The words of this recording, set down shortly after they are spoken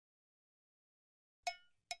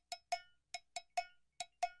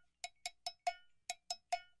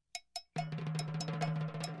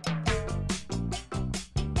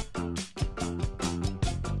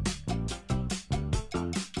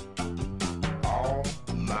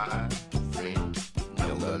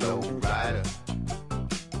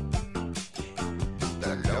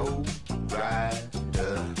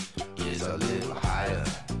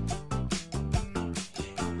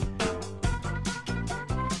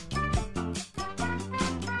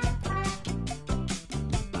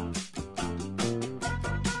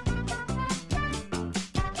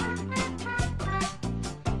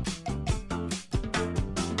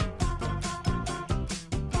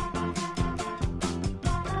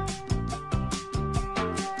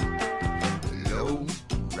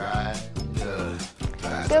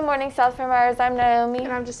Good morning, South Fort Myers. I'm Naomi.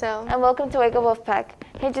 And I'm Giselle. And welcome to WakeUp Wolfpack.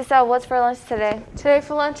 Hey Giselle, what's for lunch today? Today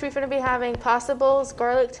for lunch, we're going to be having pasta bowls,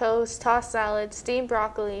 garlic toast, tossed salad, steamed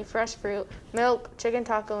broccoli, fresh fruit, milk, chicken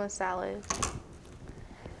taco, and salad.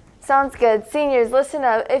 Sounds good. Seniors, listen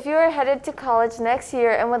up. If you are headed to college next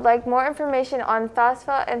year and would like more information on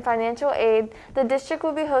FAFSA and financial aid, the district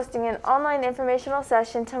will be hosting an online informational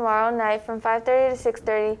session tomorrow night from 5:30 to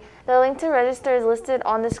 6:30. The link to register is listed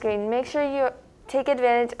on the screen. Make sure you take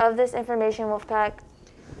advantage of this information, Wolfpack.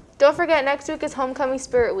 Don't forget, next week is Homecoming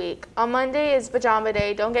Spirit Week. On Monday is Pajama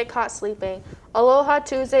Day. Don't get caught sleeping. Aloha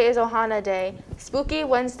Tuesday is Ohana Day. Spooky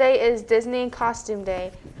Wednesday is Disney Costume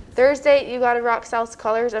Day. Thursday, you gotta rock South's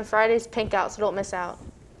colors, and Friday's pink out, so don't miss out.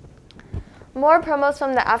 More promos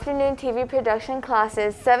from the afternoon TV production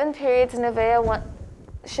classes. 7 periods Nevaeh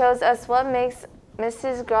shows us what makes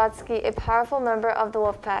Mrs. Grodsky a powerful member of the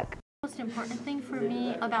Wolfpack. The most important thing for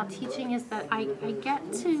me about teaching is that I get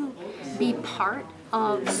to be part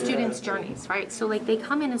of students' journeys, right? So like they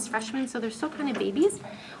come in as freshmen, so they're still kind of babies.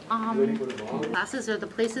 Classes are the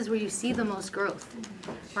places where you see the most growth,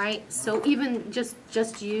 right? So even just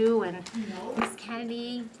you and Miss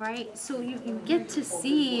Kennedy, right? So you get to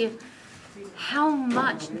see how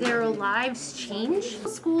much their lives change. In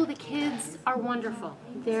school, the kids are wonderful.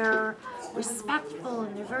 They're respectful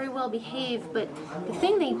and they're very well behaved, but the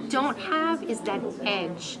thing they don't have is that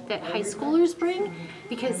edge that high schoolers bring,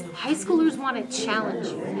 because high schoolers want to challenge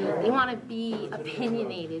you. They want to be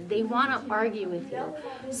opinionated. They want to argue with you.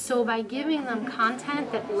 So by giving them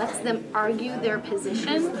content that lets them argue their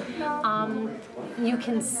position, you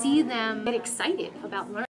can see them get excited about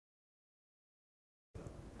learning.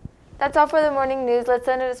 That's all for the morning news. Let's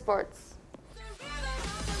send it to sports.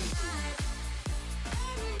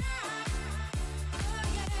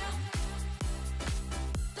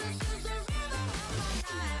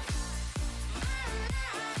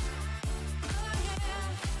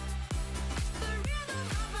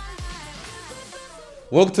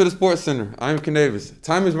 Welcome to the Sports Center. I'm Ken Davis.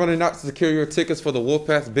 Time is running out to secure your tickets for the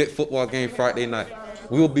Wolfpack's big football game Friday night.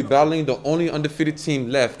 We will be battling the only undefeated team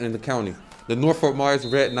left in the county, the North Fort Myers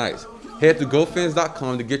Red Knights. Head to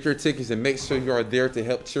GoFans.com to get your tickets and make sure you are there to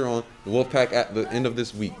help cheer on the Wolfpack at the end of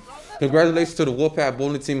this week. Congratulations to the Wolfpack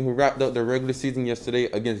bowling team who wrapped up their regular season yesterday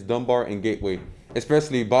against Dunbar and Gateway,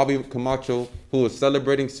 especially Bobby Camacho, who is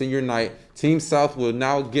celebrating senior night. Team South will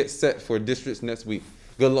now get set for districts next week.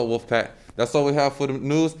 Good luck, Wolfpack. That's all we have for the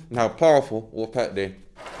news, and have a powerful Wolfpack Day.